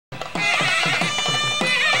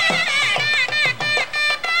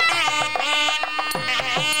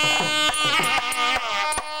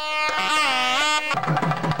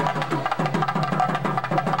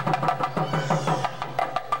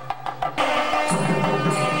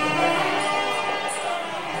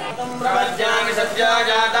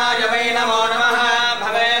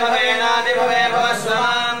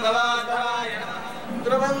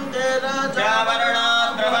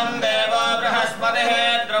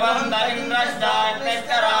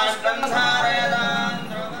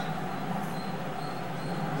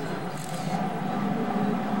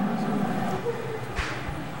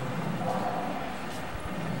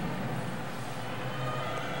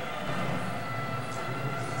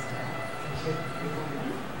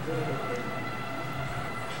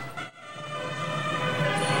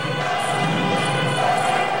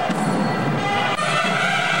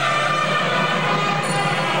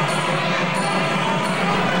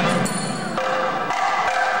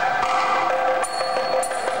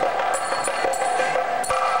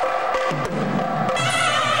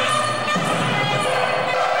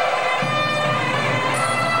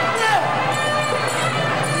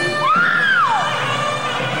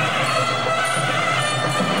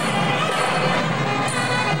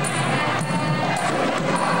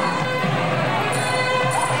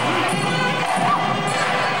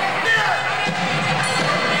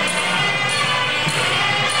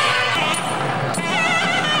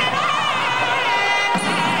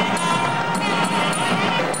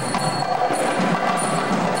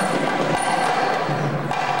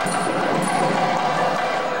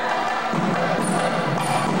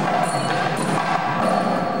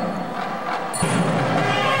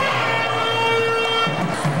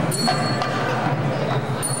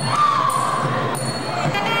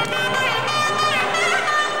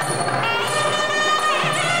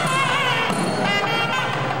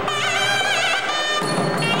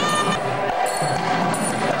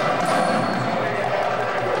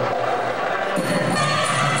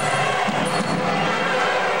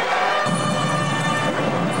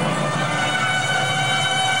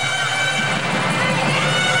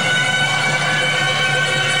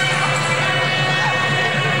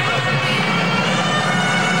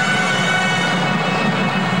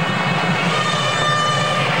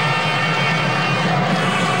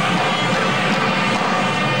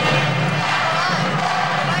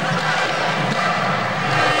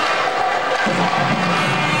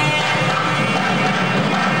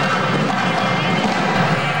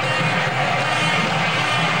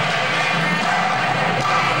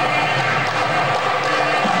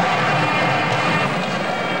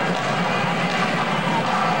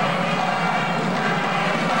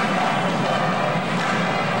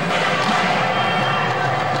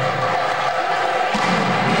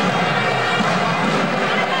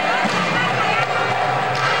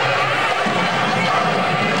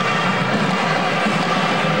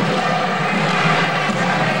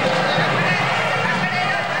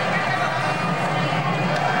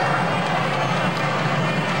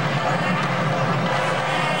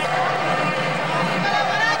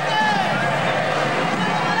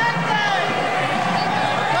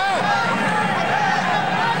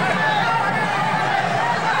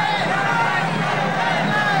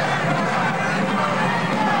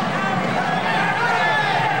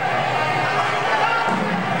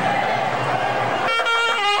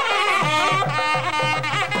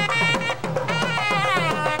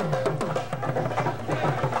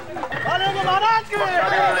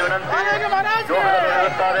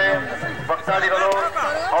ಭಕ್ತಾದಿಗಳು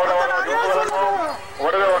ಅವರವರ ರೂಪಗಳನ್ನು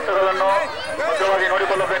ಒಡವೆ ವಸ್ತುಗಳನ್ನು ಮುಖ್ಯವಾಗಿ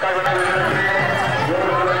ನೋಡಿಕೊಳ್ಳಬೇಕಾಗಿದೆ.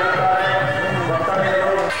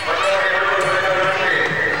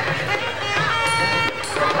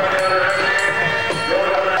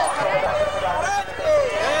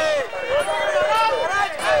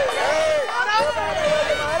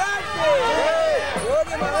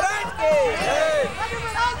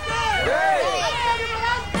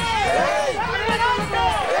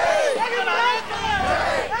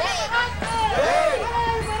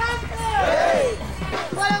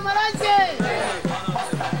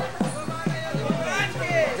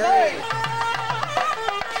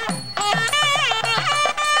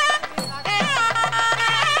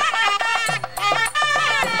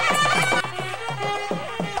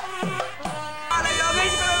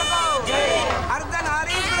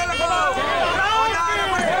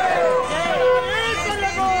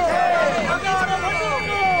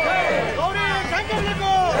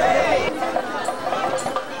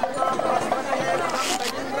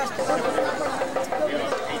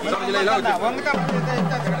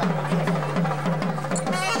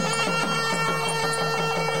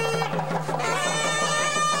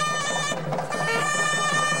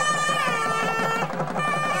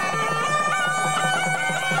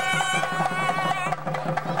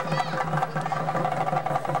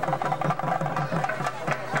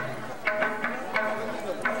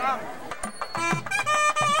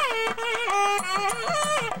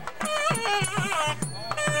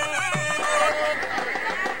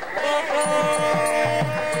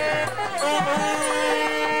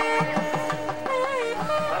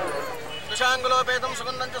 ईशाङ्गुलोपेतं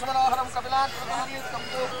सुगन्धं च समनोहरं कपिलात्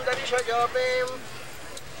दरिशजोपेम्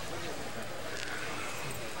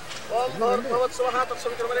ॐ भवत्सवः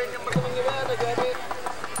तत्सवितुर्वरेण्यं भर्गमन्यवेदजाते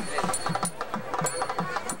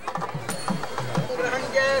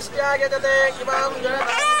ग्रहण्यस्यायतते इमां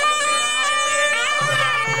जनता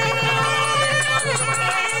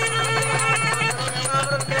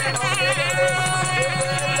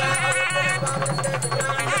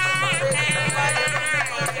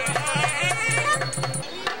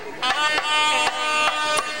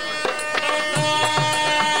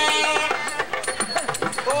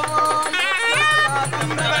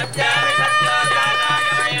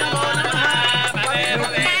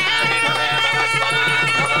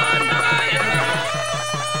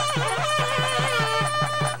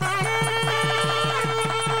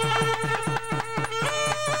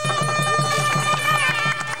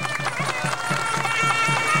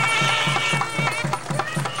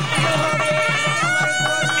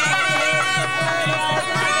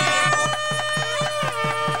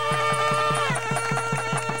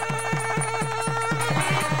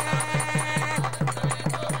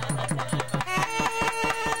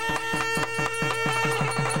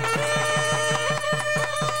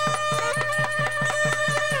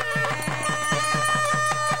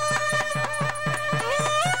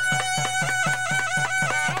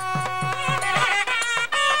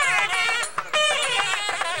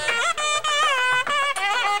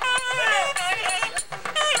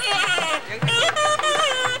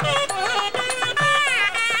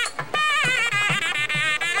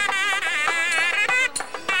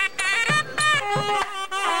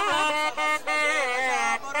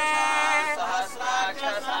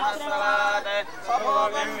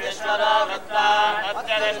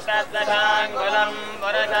दशाङ्गुलं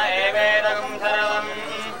पुरुष एवेदं सर्वं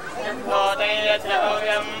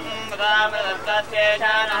यद्भूतैर्यद्भव्यं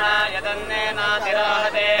मुदामृतस्येषानः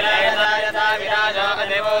यदन्नेनातिरोहते यथा यथा विराजो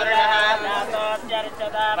अधिपूर्णः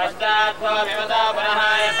पश्चात्तो विमतो पुनः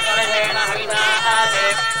यत्पुरुषेण हविषा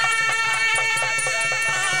आसीत्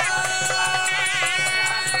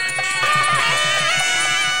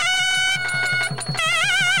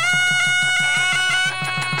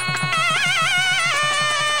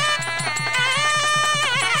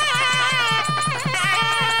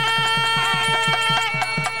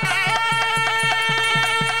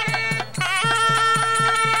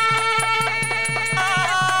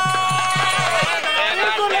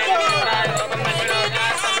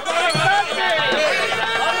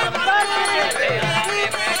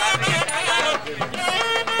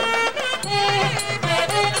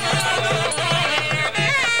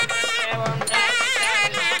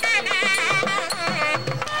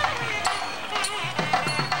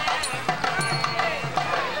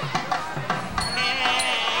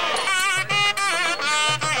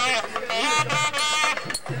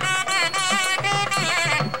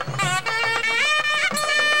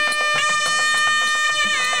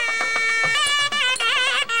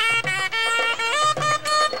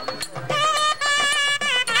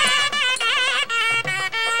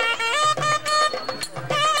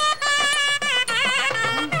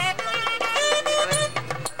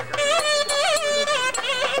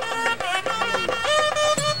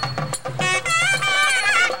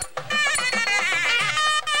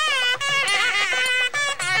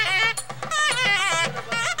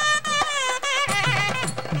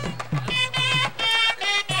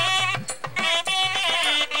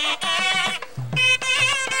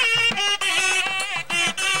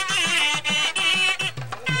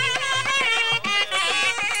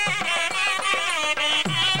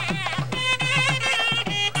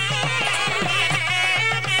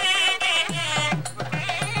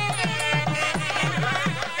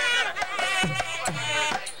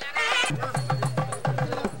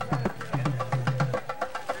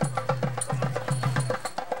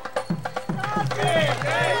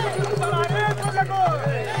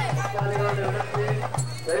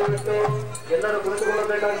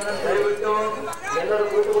ಎಲ್ಲರೂ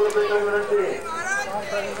ಕುಳಿತುಕೊಳ್ಳಬೇಕಾಗಿ ವಿನಂತಿ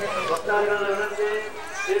ಭಕ್ತಾದಿಗಳ ವಿನಂತಿ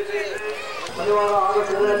ಶನಿವಾರ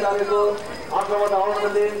ಆಗಸ್ಟ್ 17 ಆಶ್ರಮದ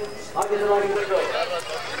ಆವರಣದಲ್ಲಿ ಹಾಕಿಸಲಾಗಿದ್ದು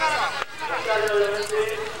ಭಕ್ತಾದಿಗಳ ವಿನಂತಿ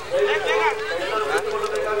ಎಲ್ಲರೂ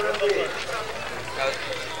ಕುಳಿತುಕೊಳ್ಳಬೇಕಾಗಿ ವಿನಂತಿ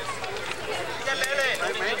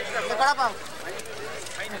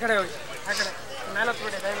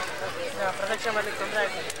ಪ್ರದಕ್ಷಿಣೆ ಮಾಡಲಿಕ್ಕೆ ತೊಂದರೆ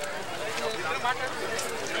ಆಯ್ತು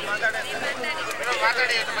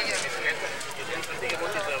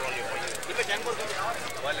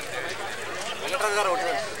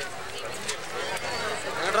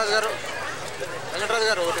వెంకటరాజు గారు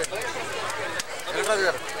వెంకటరాజు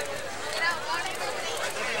గారు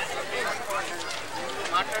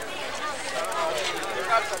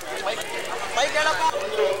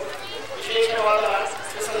ಒಂದು ವಿಶೇಷವಾದ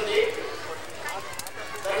ಸಂಧಿ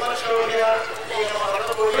ಧರ್ಮಶ್ರವಣೆಯ ಈ ನಮ್ಮ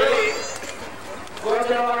ರಕ್ತಕೋಶದಲ್ಲಿ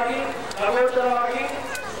ಗೋಚರವಾಗಿ ಅಗೋಚರವಾಗಿ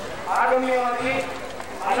ಆಗಮ್ಯವಾಗಿ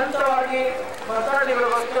ಅನಂತವಾಗಿ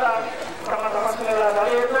ಭಕ್ತಾದಿಗಳಿಗೋಸ್ಕರ ತಮ್ಮ ತಪಸ್ಸುಗಳ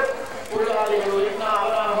ನಡೆಯುವುದು ಪೂಜಾದಿಗಳು ಯಜ್ಞ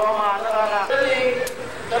ಹವನ ಹೋಮ ಅನ್ನದಾನದಲ್ಲಿ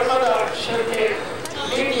ಧರ್ಮದ ಶ್ರದ್ಧೆ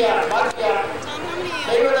ನೀತಿಯ ವಾಕ್ಯ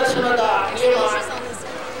ದೈವ ದರ್ಶನದ ನಿಯಮ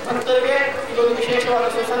ಭಕ್ತರಿಗೆ ಇದೊಂದು ವಿಶೇಷವಾದ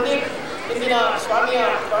ಸುಸಂಧಿ. ಇಂದಿನ ಸ್ವಾಮಿಯ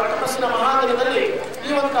ತಪಸ್ಸಿನ ಮಹಾದಿನದಲ್ಲಿ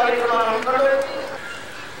ಈ ಒಂದು ಕಾರ್ಯಕ್ರಮ ಹಮ್ಮಿಕೊಂಡು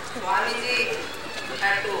Swamiji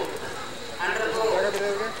had to undergo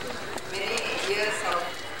many years of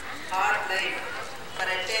hard life for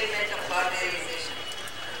attainment of God realization.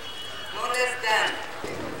 No less than,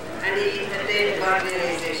 and he attained God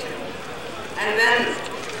realization. And when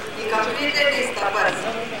he completed his tapas,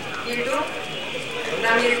 he took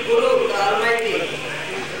from his Guru, the Almighty,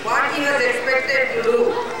 what he was expected to do.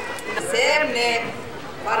 The same name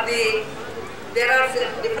for the, there are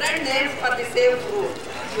different names for the same fruit.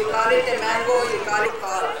 You call it a mango, you call it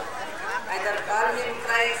kal.